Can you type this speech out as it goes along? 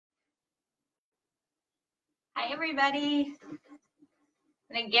Hi, everybody.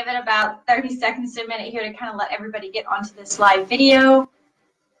 I'm going to give it about 30 seconds to a minute here to kind of let everybody get onto this live video.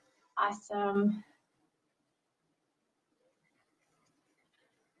 Awesome.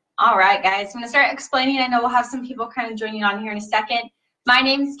 All right, guys. I'm going to start explaining. I know we'll have some people kind of joining on here in a second. My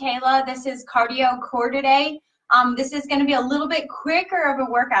name is Kayla. This is Cardio Core today. This is going to be a little bit quicker of a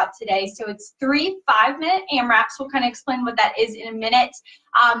workout today. So it's 3 5-minute AMRAPs. We'll kind of explain what that is in a minute.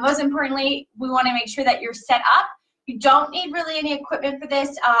 Most importantly, we want to make sure that you're set up. You don't need really any equipment for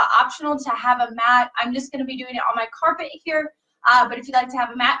this. Optional to have a mat. I'm just going to be doing it on my carpet here. But if you'd like to have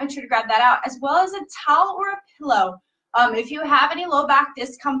a mat, make sure to grab that out, as well as a towel or a pillow. If you have any low back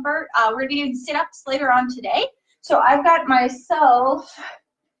discomfort, we're going to be doing sit-ups later on today. So I've got myself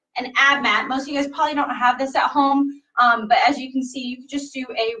an ab mat. Most of you guys probably don't have this at home, but as you can see, you can just do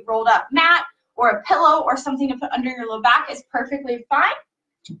a rolled up mat or a pillow or something to put under your low back is perfectly fine.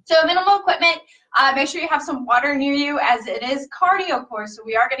 So minimal equipment. Make sure you have some water near you, as it is cardio core, so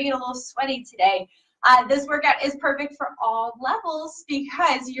we are going to get a little sweaty today. This workout is perfect for all levels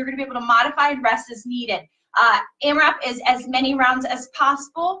because you're going to be able to modify and rest as needed. AMRAP is as many rounds as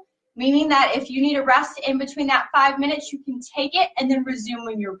possible, meaning that if you need a rest in between that 5 minutes, you can take it and then resume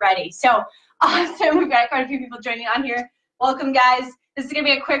when you're ready. So awesome. We've got quite a few people joining on here. Welcome, guys. This is going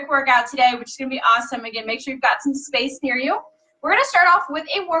to be a quick workout today, which is going to be awesome. Again, make sure you've got some space near you. We're going to start off with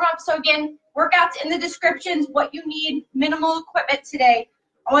a warm-up. So again, workouts in the descriptions, what you need, minimal equipment today.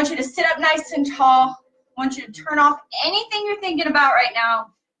 I want you to sit up nice and tall. I want you to turn off anything you're thinking about right now.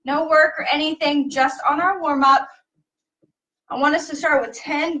 No work or anything, just on our warm-up. I want us to start with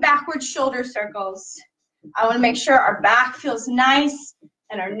 10 backward shoulder circles. I want to make sure our back feels nice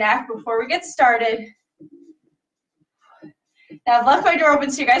and our neck before we get started. Now, I've left my door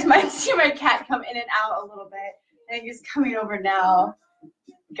open so you guys might see my cat come in and out a little bit. I think he's coming over now.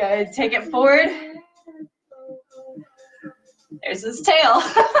 Good. Take it forward. There's his tail.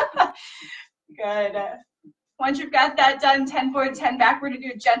 Good. Once you've got that done, 10 forward, 10 back, we're going to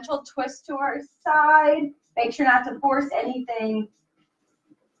do a gentle twist to our side. Make sure not to force anything.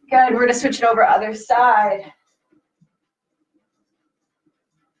 Good. We're going to switch it over other side.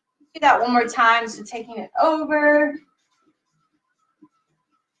 Do that one more time. So taking it over.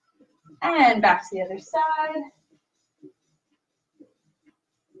 And back to the other side.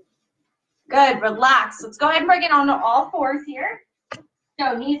 Good. Relax. Let's go ahead and bring it onto all fours here.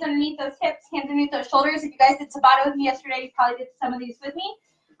 So knees underneath those hips, hands underneath those shoulders. If you guys did Tabata with me yesterday, you probably did some of these with me.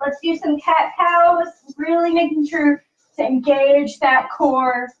 Let's do some cat-cows, really making sure to engage that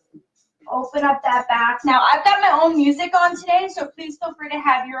core, open up that back. Now, I've got my own music on today, so please feel free to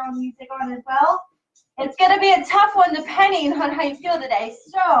have your own music on as well. It's going to be a tough one depending on how you feel today.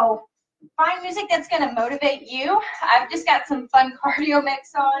 So find music that's going to motivate you. I've just got some fun cardio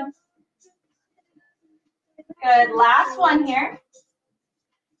mix on. Good. Last one here.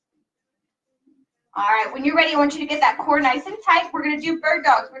 All right, when you're ready, I want you to get that core nice and tight. We're going to do bird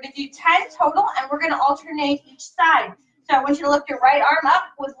dogs. We're going to do 10 total, and we're going to alternate each side. So I want you to lift your right arm up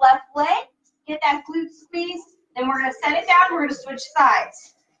with left leg. Get that glute squeeze. Then we're going to set it down. We're going to switch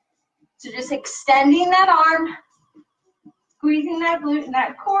sides. So just extending that arm, squeezing that glute and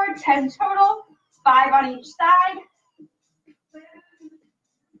that core, 10 total, 5 on each side.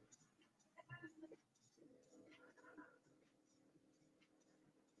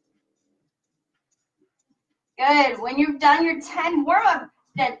 Good. When you've done your 10 warm-up,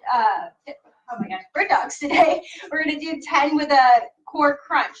 oh my gosh, bird dogs today, we're going to do 10 with a core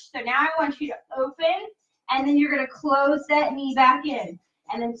crunch. So now I want you to open, and then you're going to close that knee back in,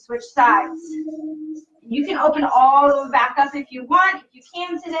 and then switch sides. You can open all the way back up if you want, if you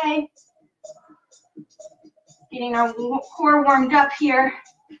can today. Getting our core warmed up here.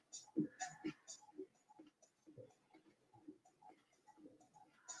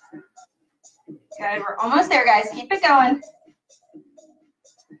 Good, we're almost there, guys. Keep it going.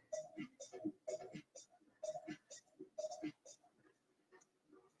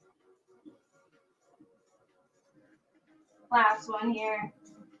 Last one here.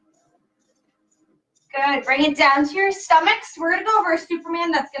 Good, bring it down to your stomachs. We're gonna go over a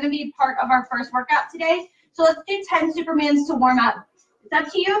Superman. That's gonna be part of our first workout today. So let's do 10 Supermans to warm up. It's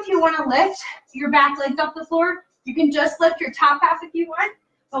up to you if you wanna lift your back legs off the floor. You can just lift your top half if you want.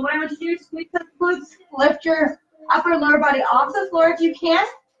 But what I want you to do is squeeze the glutes, lift your upper and lower body off the floor if you can.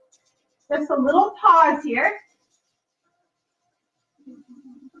 Just a little pause here.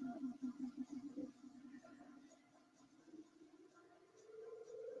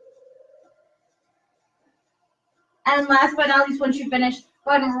 And last but not least, once you finish,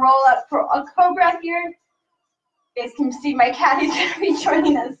 go ahead and roll up for a cobra here. You guys can see my cat, he's going to be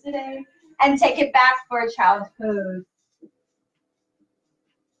joining us today. and take it back for a child's pose.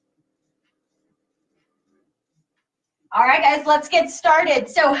 All right, guys, let's get started.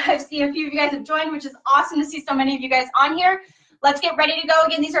 So I see a few of you guys have joined, which is awesome to see so many of you guys on here. Let's get ready to go.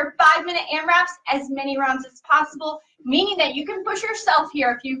 Again, these are 5-minute AMRAPs, as many rounds as possible, meaning that you can push yourself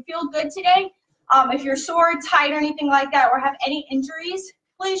here. If you feel good today, if you're sore, tight, or anything like that, or have any injuries,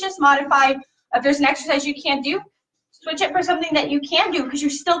 please just modify. If there's an exercise you can't do, switch it for something that you can do, because you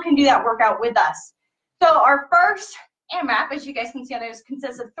still can do that workout with us. So our first AMRAP, as you guys can see on there,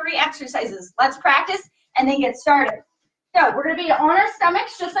 consists of 3 exercises. Let's practice and then get started. So we're going to be on our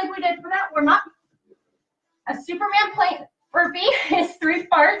stomachs, just like we did for that warm-up. A Superman-Plank-Burpee is 3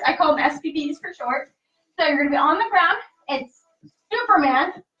 parts. I call them SPBs for short. So you're going to be on the ground. It's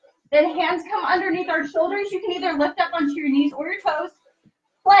Superman. Then hands come underneath our shoulders. You can either lift up onto your knees or your toes.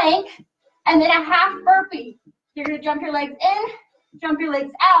 Plank. And then a half burpee. You're going to jump your legs in, jump your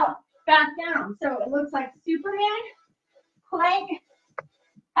legs out, back down. So it looks like Superman, plank,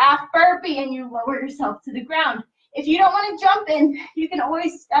 half burpee, and you lower yourself to the ground. If you don't want to jump in, you can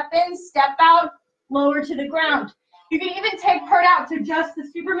always step in, step out, lower to the ground. You can even take part out to just the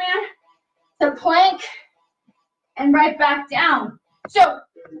Superman, the plank, and right back down. So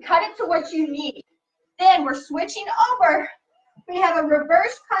cut it to what you need. Then we're switching over. We have a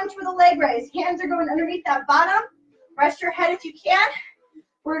reverse crunch with a leg raise. Hands are going underneath that bottom. Rest your head if you can.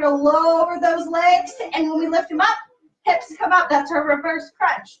 We're going to lower those legs, and when we lift them up, hips come up. That's our reverse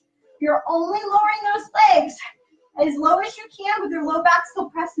crunch. You're only lowering those legs as low as you can with your low back still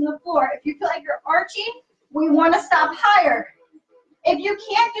pressing the floor. If you feel like you're arching, we want to stop higher. If you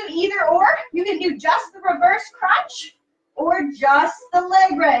can't do either or, you can do just the reverse crunch or just the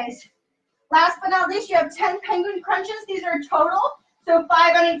leg raise. Last but not least, you have 10 penguin crunches. These are total, so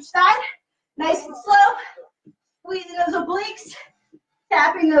 5 on each side. Nice and slow, squeezing those obliques,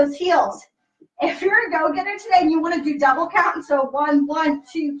 tapping those heels. If you're a go-getter today and you want to do double count, so 1, 1,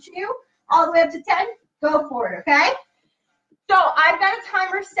 2, 2, all the way up to 10, go for it, okay? So I've got a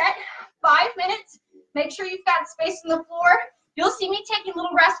timer set, 5 minutes. Make sure you've got space on the floor. You'll see me taking a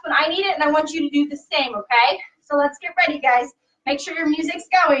little rest when I need it, and I want you to do the same, okay? So let's get ready, guys. Make sure your music's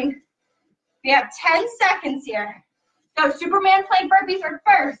going. We have 10 seconds here. So Superman-Plank-Burpees are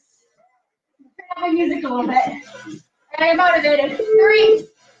first. Turn on my music a little bit. Very motivated. 3,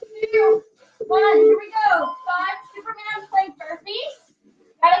 2, 1. Here we go. 5 Superman-Plank-Burpees.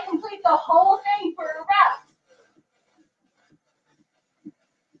 Gotta complete the whole thing for a rep.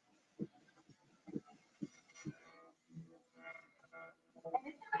 And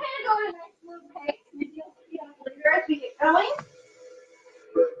it's okay to go at a nice slow pace. You'll see us later as we get going.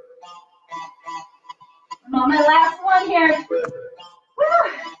 I'm on my last one here. Woo.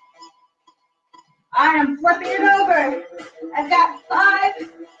 I am flipping it over. I've got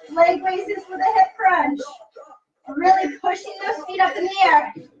 5 leg raises with a hip crunch. I'm really pushing those feet up in the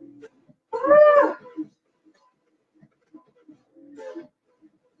air. Woo.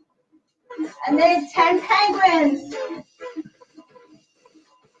 And then 10 penguins.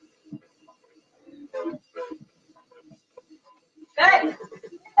 Good.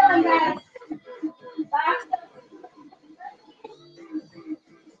 Keep going, guys. Last.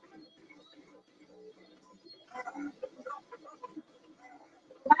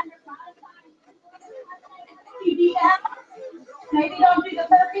 Maybe don't do the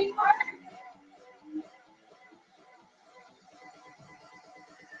burpee part.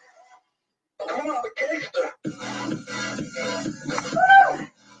 Woo.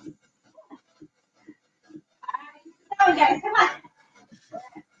 All right, guys, come on.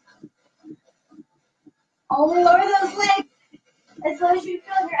 Only lower those legs as long as you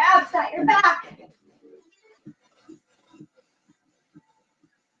feel your abs, not your back.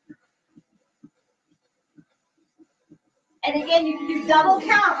 And again, you can do double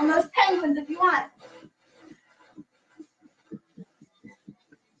count on those penguins if you want.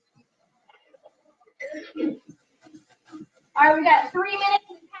 All right, we got 3 minutes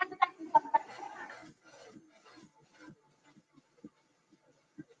and 10 seconds left.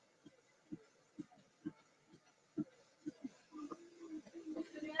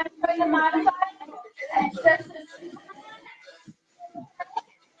 I'm going to modify and just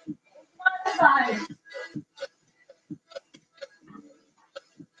modify.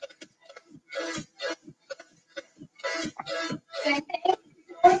 Same thing.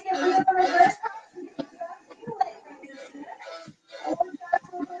 Always get rid of the reverse.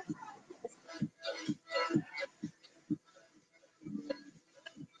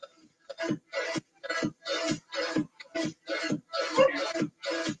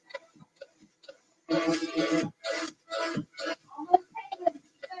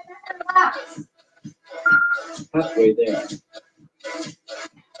 AMRAPs. Halfway there.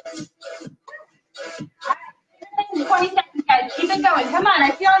 20 seconds, guys. Keep it going. Come on,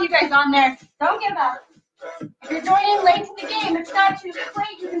 I feel you guys on there. Don't give up. If you're joining late to the game, it's not too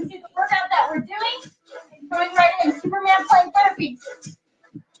late. You can see the workout that we're doing. And going right in, Superman-Plank-Burpees.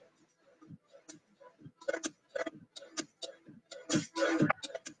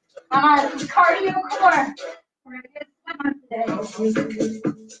 Come on, this is cardio core. We're going to get some today.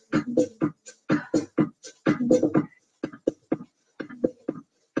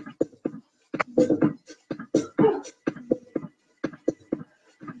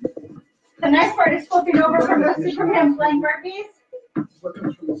 The nice part is flipping over from those Superman-Plank-Burpees.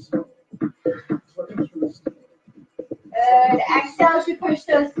 Good. Exhale as you push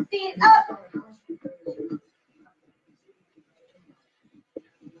those feet up.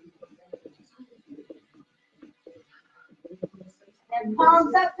 And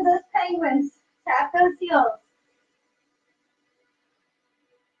palms up to those penguins. Tap those heels.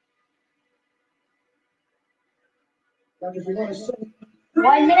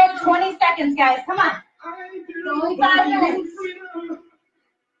 One minute, 20 seconds, guys. Come on. It's only 5 minutes.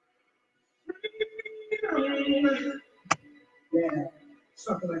 Yeah,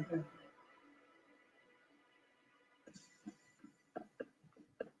 something like that.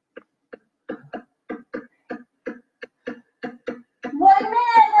 One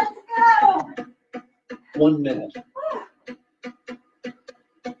minute, let's go. 1 minute.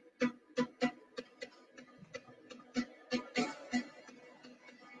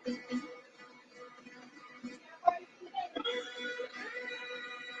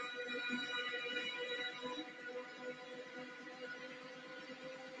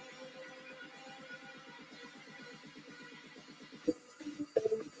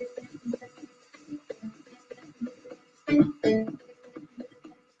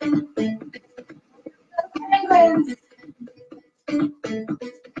 Penguins.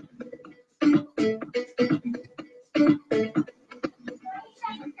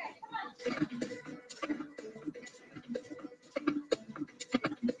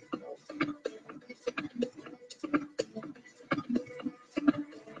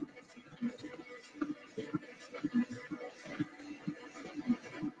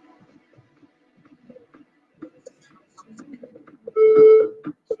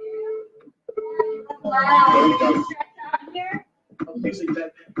 Here. Music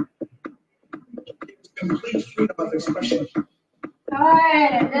that complete freedom of expression.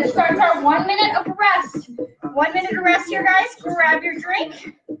 Good. This starts our 1 minute of rest. 1 minute of rest here, guys. Grab your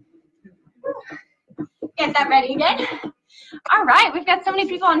drink. Get that ready again. All right, we've got so many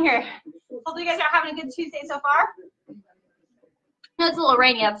people on here. Hopefully you guys are having a good Tuesday so far. It's a little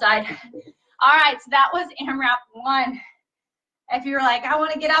rainy outside. All right, so that was AMRAP 1. If you're like, I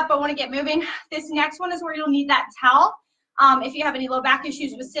want to get up, I want to get moving, this next one is where you'll need that towel if you have any low back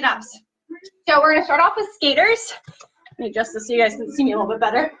issues with sit-ups. So we're going to start off with skaters. Let me adjust this so you guys can see me a little bit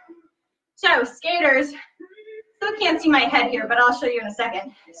better. So skaters, still can't see my head here, but I'll show you in a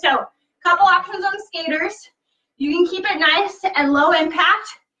second. So couple options on skaters. You can keep it nice and low impact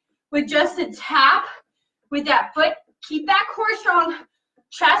with just a tap with that foot. Keep that core strong,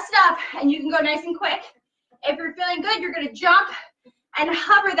 chest up, and you can go nice and quick. If you're feeling good, you're going to jump and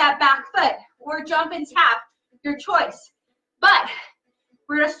hover that back foot or jump and tap, your choice. But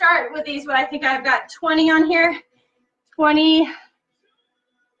we're going to start with these, what I think I've got 20 on here. 20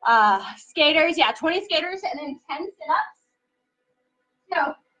 skaters, yeah, 20 skaters and then 10 sit-ups.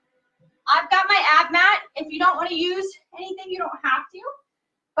 So I've got my ab mat. If you don't want to use anything, you don't have to.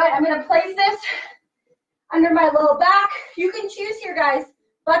 But I'm going to place this under my low back. You can choose here, guys.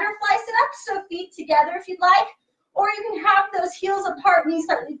 Butterfly sit-ups, so feet together if you'd like. Or you can have those heels apart, knees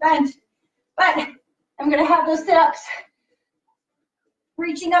slightly bent. But I'm going to have those sit-ups.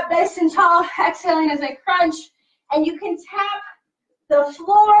 Reaching up nice and tall, exhaling as I crunch. And you can tap the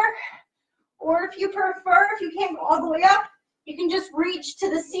floor. Or if you prefer, if you can't go all the way up, you can just reach to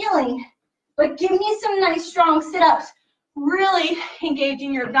the ceiling. But give me some nice strong sit-ups. Really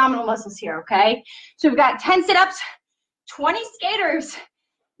engaging your abdominal muscles here, okay? So we've got 10 sit-ups, 20 skaters.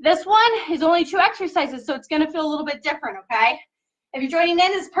 This one is only 2 exercises, so it's going to feel a little bit different, okay? If you're joining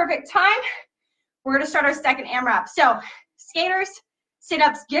in, this is perfect time. We're going to start our second AMRAP. So skaters,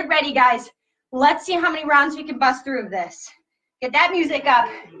 sit-ups, get ready, guys. Let's see how many rounds we can bust through of this. Get that music up.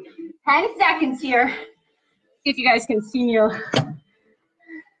 10 seconds here. See if you guys can see me. We'll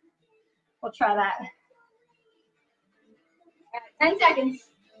try that. 10 seconds.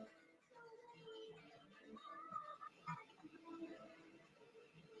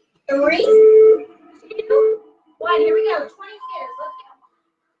 3, 2, 1. Here we go. 20 skaters. Let's go.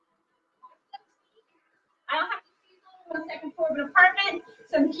 second floor of an apartment,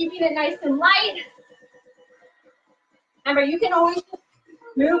 so I'm keeping it nice and light. Remember, you can always just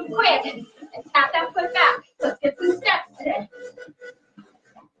move quick and tap that foot back. Let's get some steps today.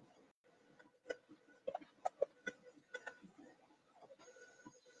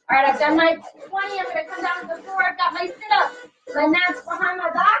 All right, I've done my 20. I'm going to come down to the floor. I've got my sit-up. My mat's behind my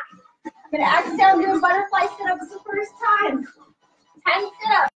back. I'm going to exhale and do a butterfly sit-up for the first time. 10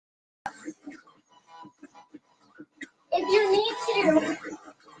 sit-ups. If you need to,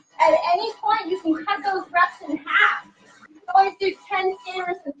 at any point, you can cut those reps in half. You can always do 10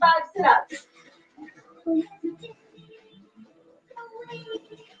 standers and 5 sit-ups.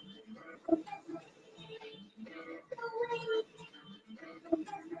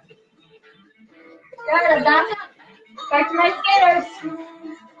 Good, I'm back up. Back to my skaters.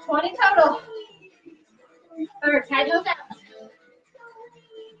 20 total. Or tag those out.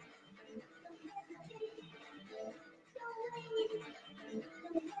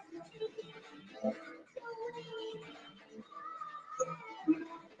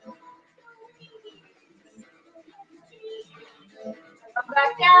 Come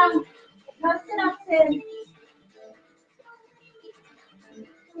back down. No sit-ups in.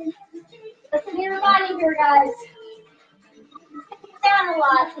 Listen to your body here, guys. Take it down a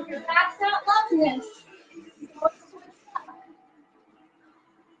lot. If your back's not loving this,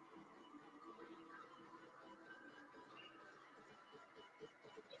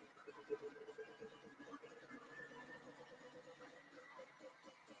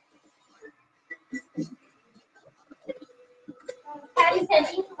 Patty said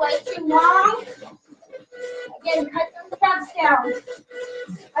he's way too long. Again, cut those steps down.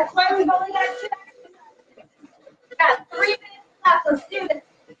 That's why we've only got 2 exercises. We've got 3 minutes left. Let's do this.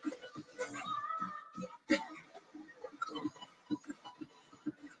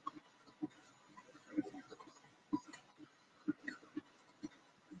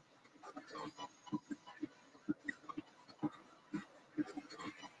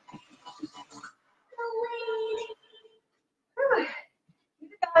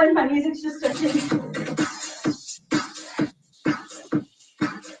 Keep it going. My music's just switching.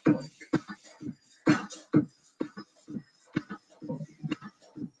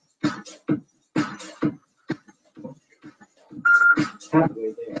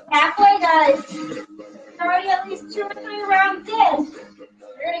 Halfway there. Halfway, guys. It's already at least 2 or 3 rounds in. You're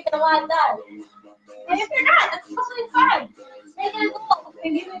going to get a lot done. And if you're not, that's totally fine. Make it a goal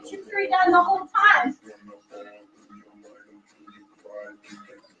and give it 2, 3 done the whole time.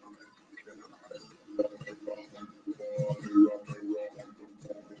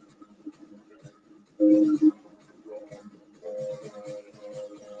 Bring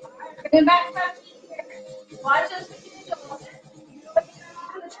it back up here. Watch those visuals.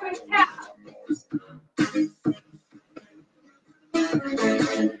 On the twist tap.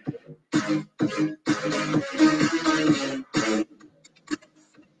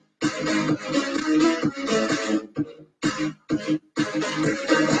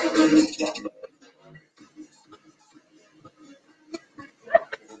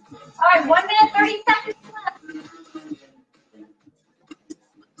 All right, 1 minute, 30 seconds left.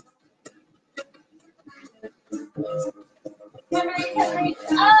 Remember, you can reach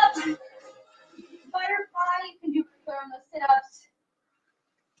up. Butterfly, you can do on the sit-ups.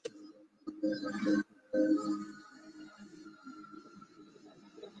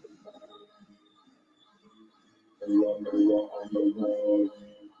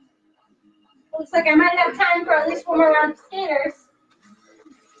 Looks like I might have time for at least 1 more round of skaters.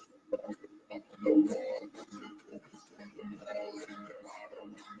 One minute.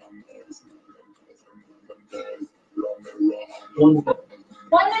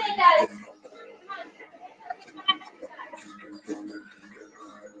 1 minute, guys.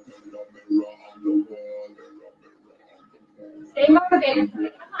 Stay motivated. Come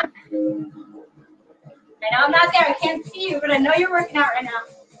on. I know I'm not there. I can't see you, but I know you're working out right now.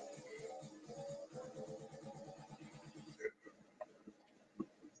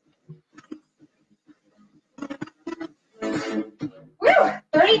 Woo!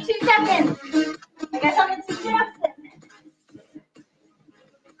 32 seconds. I guess I'll get some sit-ups then.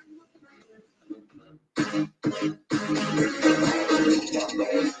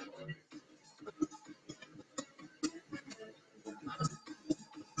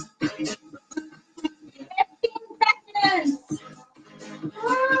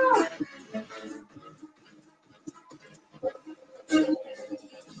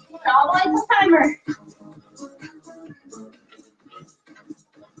 All the way to the timer.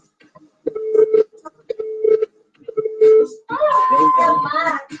 Oh,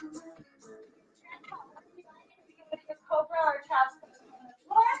 relax. Cobra.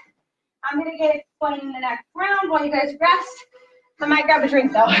 I'm going to get explaining the next round while you guys rest. I might grab a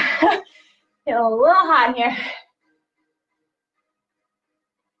drink though. Get a little hot in here.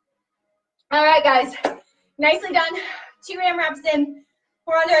 All right, guys. Nicely done. 2 AMRAPs in.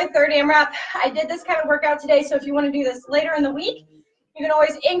 We're on to our 3rd AMRAP. I did this kind of workout today, so if you want to do this later in the week, you can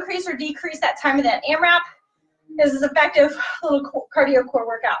always increase or decrease that time of that AMRAP. This is effective little cardio core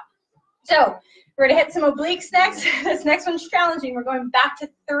workout. So we're going to hit some obliques next. This next one's challenging. We're going back to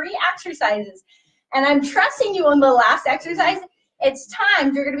 3 exercises. And I'm trusting you on the last exercise. It's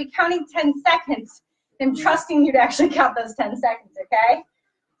timed. You're going to be counting 10 seconds. I'm trusting you to actually count those 10 seconds, okay?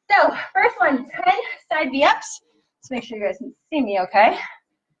 So first one, 10 side V-ups. Let's make sure you guys can see me, okay?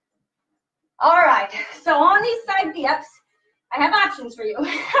 All right. So on these side V-ups, I have options for you.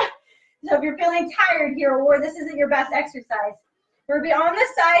 So if you're feeling tired here or this isn't your best exercise, we'll be on this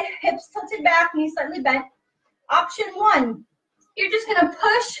side, hips tilted back, knees slightly bent. Option 1, you're just going to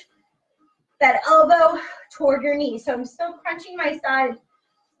push that elbow toward your knee. So I'm still crunching my side.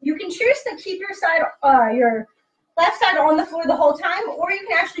 You can choose to keep your side, your left side on the floor the whole time, or you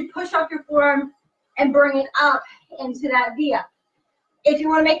can actually push off your forearm and bring it up into that V-up. If you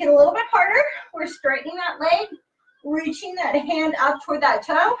want to make it a little bit harder, we're straightening that leg, reaching that hand up toward that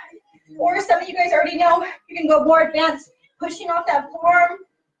toe. Or some of you guys already know, you can go more advanced, pushing off that forearm,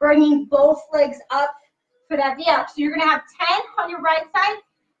 bringing both legs up for that V-up. So you're going to have 10 on your right side,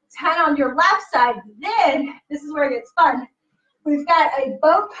 10 on your left side. Then, this is where it gets fun. We've got a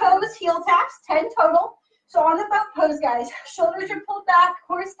boat pose, heel taps, 10 total. So on the boat pose, guys, shoulders are pulled back,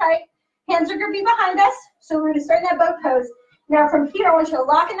 core is tight, hands are going to be behind us. So we're going to start in that boat pose. Now from here, I want you to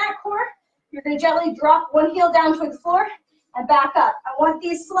lock in that core. You're going to gently drop one heel down toward the floor and back up. I want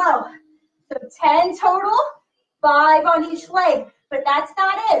these slow. So 10 total, 5 on each leg. But that's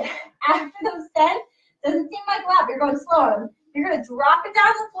not it. After those 10, doesn't seem like a lot, but you're going slow on them. You're going to drop it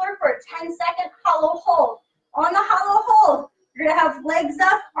down to the floor for a 10-second hollow hold. On the hollow hold, you're going to have legs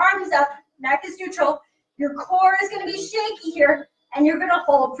up, arms up, neck is neutral. Your core is going to be shaky here, and you're going to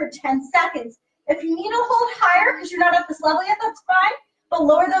hold for 10 seconds. If you need to hold higher because you're not at this level yet, that's fine. But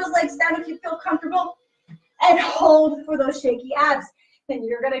lower those legs down if you feel comfortable and hold for those shaky abs. Then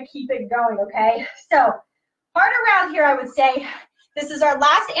you're going to keep it going, okay? So hard around here, I would say. This is our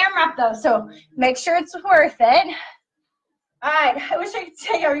last AMRAP, though, so make sure it's worth it. All right, I wish I could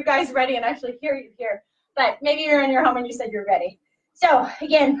say, are you guys ready and actually hear you here? But maybe you're in your home and you said you're ready. So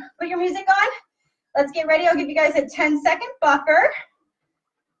again, put your music on. Let's get ready. I'll give you guys a 10-second buffer.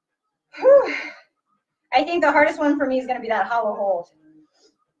 Whew. I think the hardest one for me is going to be that hollow hold.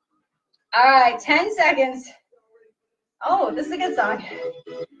 All right, 10 seconds. Oh, this is a good song.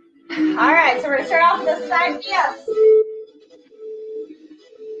 All right, so we're going to start off with the side V-ups.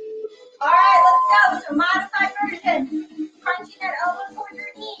 All right, let's go. So modified version. Crunching that elbow toward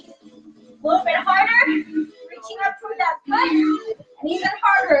your knee. A little bit harder. Reaching up toward that foot. And even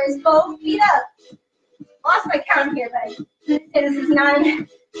harder is both feet up. Lost my count here, but this is 9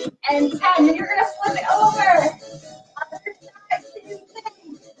 and 10. Then you're going to flip it over. Other side, same thing.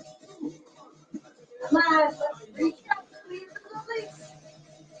 Come on, let's reach up, squeeze the legs.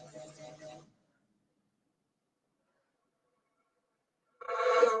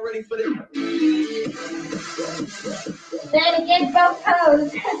 Y'all ready for this? Then again, both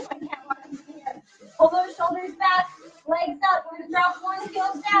toes. Pull those shoulders back, legs up. We're going to drop one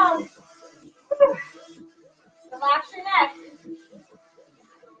heel down. Relax your neck.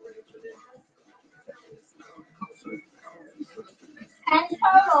 And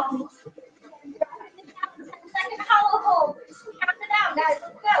total. 10-second hollow hold. Count it out, guys.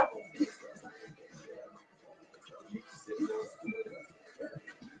 Let's go.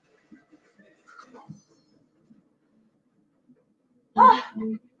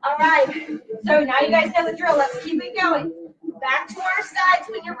 All right. So now you guys know the drill. Let's keep it going. Back to our sides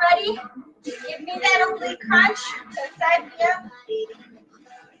when you're ready. Give me that oblique crunch. So side view.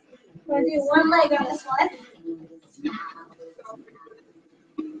 We're going to do one leg on this one.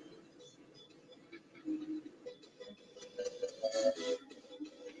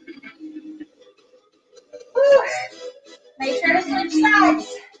 Woo. Make sure to switch sides.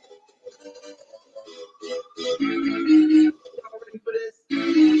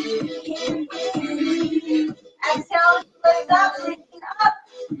 Exhale, lift up, lifting up.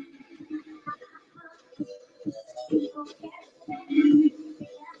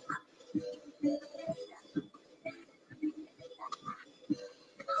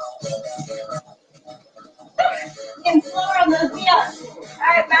 And slower on those V-ups. All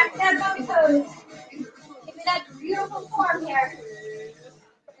right, back to that boat pose. Give me that beautiful form here.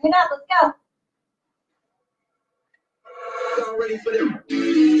 Bring it up, let's go. Y'all ready for this?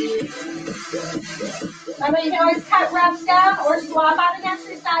 Remember, you can always cut reps down or swap out an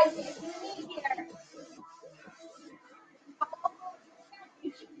exercise if you need here.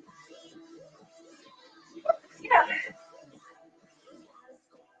 Yeah.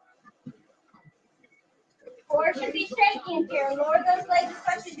 Core should be shaking here. Lower those legs as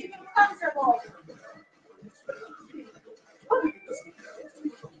much as you feel comfortable.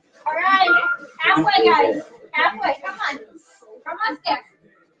 All right, halfway, guys. Halfway. Come on. Come on, there.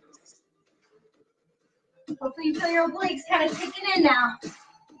 Hopefully you feel your obliques kind of kicking in now.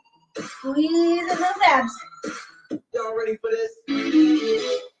 Squeeze in those abs. Y'all ready for this?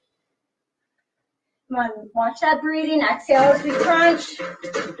 Come on, watch that breathing. Exhale as we crunch.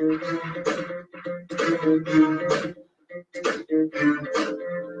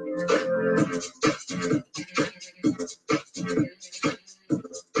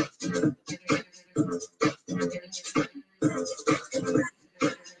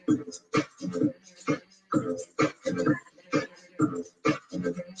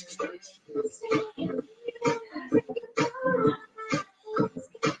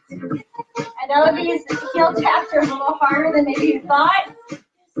 I know these heel taps are a little harder than maybe you thought.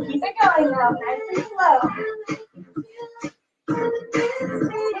 Keep it going though, nice and slow.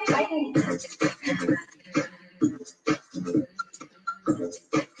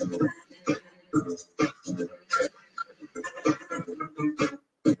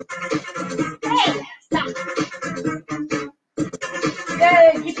 Hey, stop.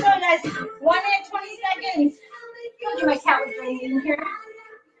 Good, keep going guys. 1 minute, 20 seconds. Told you my cat was breathing in here.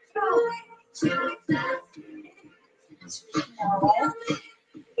 No.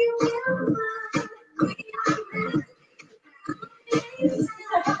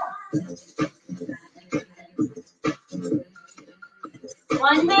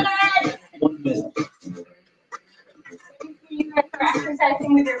 1 minute. 1 minute. You guys are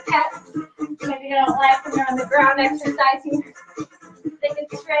exercising with your pets. Maybe you don't like when they're on the ground exercising. Think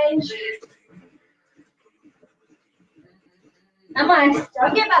it's strange. Come on,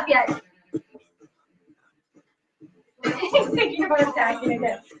 don't give up yet. Thinking about attacking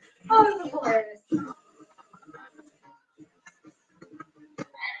again. Oh, this is hilarious.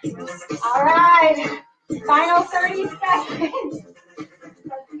 All right, final 30 seconds.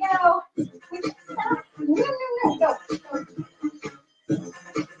 Let's go. No, go.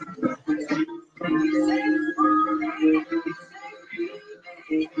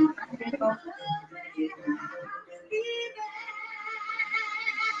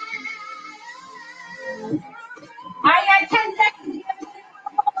 All right, you got 10 seconds. You have to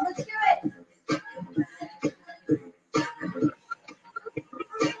let's do it.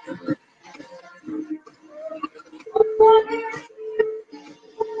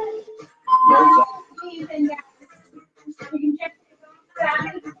 You can check back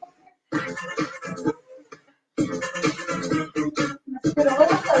and forth. Let's get a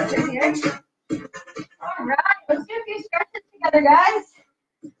little closer here. All right, let's do a few stretches together, guys.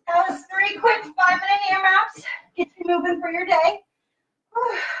 That was 3 quick 5-minute AMRAPs. Get you moving for your day.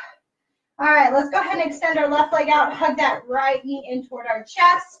 All right, let's go ahead and extend our left leg out. Hug that right knee in toward our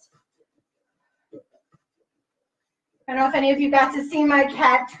chest. I don't know if any of you got to see my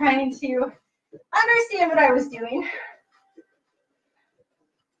cat trying to understand what I was doing.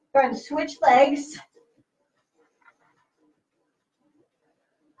 Go ahead and switch legs.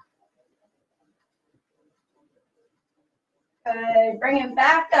 Good, bring it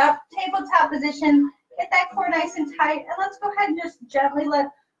back up, tabletop position. Get that core nice and tight. And let's go ahead and just gently let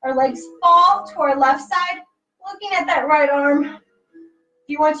our legs fall to our left side, looking at that right arm. If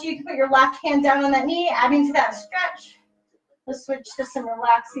you want to, you can put your left hand down on that knee, adding to that stretch. Let's switch to some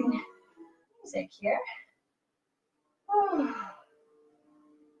relaxing music here.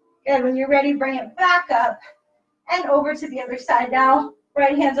 Good, when you're ready, bring it back up and over to the other side now.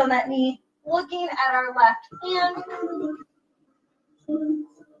 Right hand's on that knee, looking at our left hand.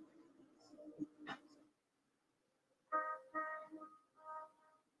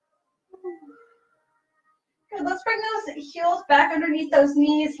 Good, let's bring those heels back underneath those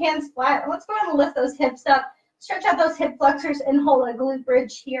knees, hands flat. Let's go ahead and lift those hips up. Stretch out those hip flexors and hold a glute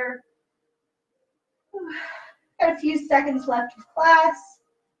bridge here. Got a few seconds left of class.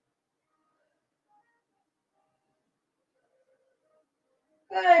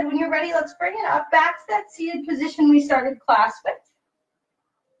 Good, when you're ready, let's bring it up back to that seated position we started class with.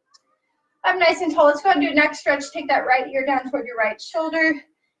 I'm nice and tall. Let's go ahead and do a neck stretch. Take that right ear down toward your right shoulder.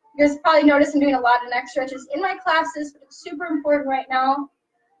 You guys probably noticed I'm doing a lot of neck stretches in my classes, but it's super important right now.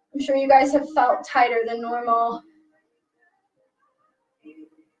 I'm sure you guys have felt tighter than normal.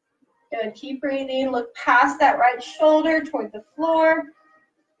 Good, keep breathing. Look past that right shoulder toward the floor.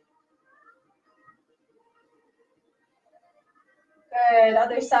 Good,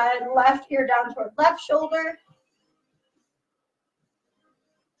 other side, left here down toward left shoulder.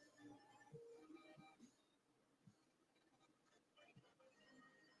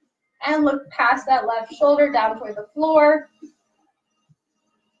 And look past that left shoulder down toward the floor.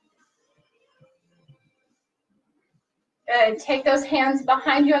 Good, take those hands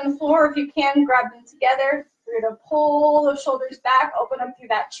behind you on the floor. If you can, grab them together. You're gonna pull those shoulders back, open up through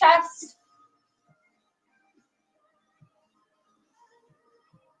that chest.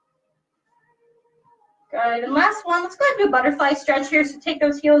 Good, and last one, let's go ahead and do a butterfly stretch here. So take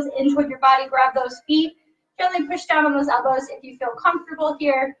those heels in toward your body, grab those feet, gently push down on those elbows if you feel comfortable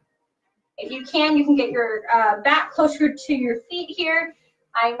here. If you can get your back closer to your feet here.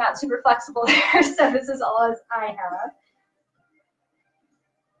 I'm not super flexible there, so this is all as I have.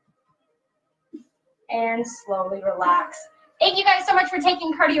 And slowly relax. Thank you guys so much for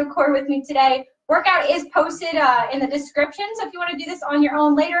taking cardio core with me today. Workout is posted in the description, so if you want to do this on your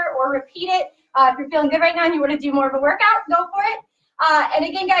own later or repeat it, if you're feeling good right now and you want to do more of a workout, go for it. And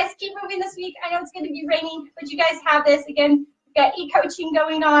again, guys, keep moving this week. I know it's going to be raining, but you guys have this. Again, we've got e-coaching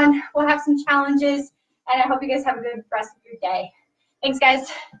going on. We'll have some challenges, and I hope you guys have a good rest of your day. Thanks, guys.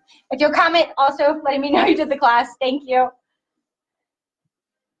 If you'll comment, also letting me know you did the class. Thank you.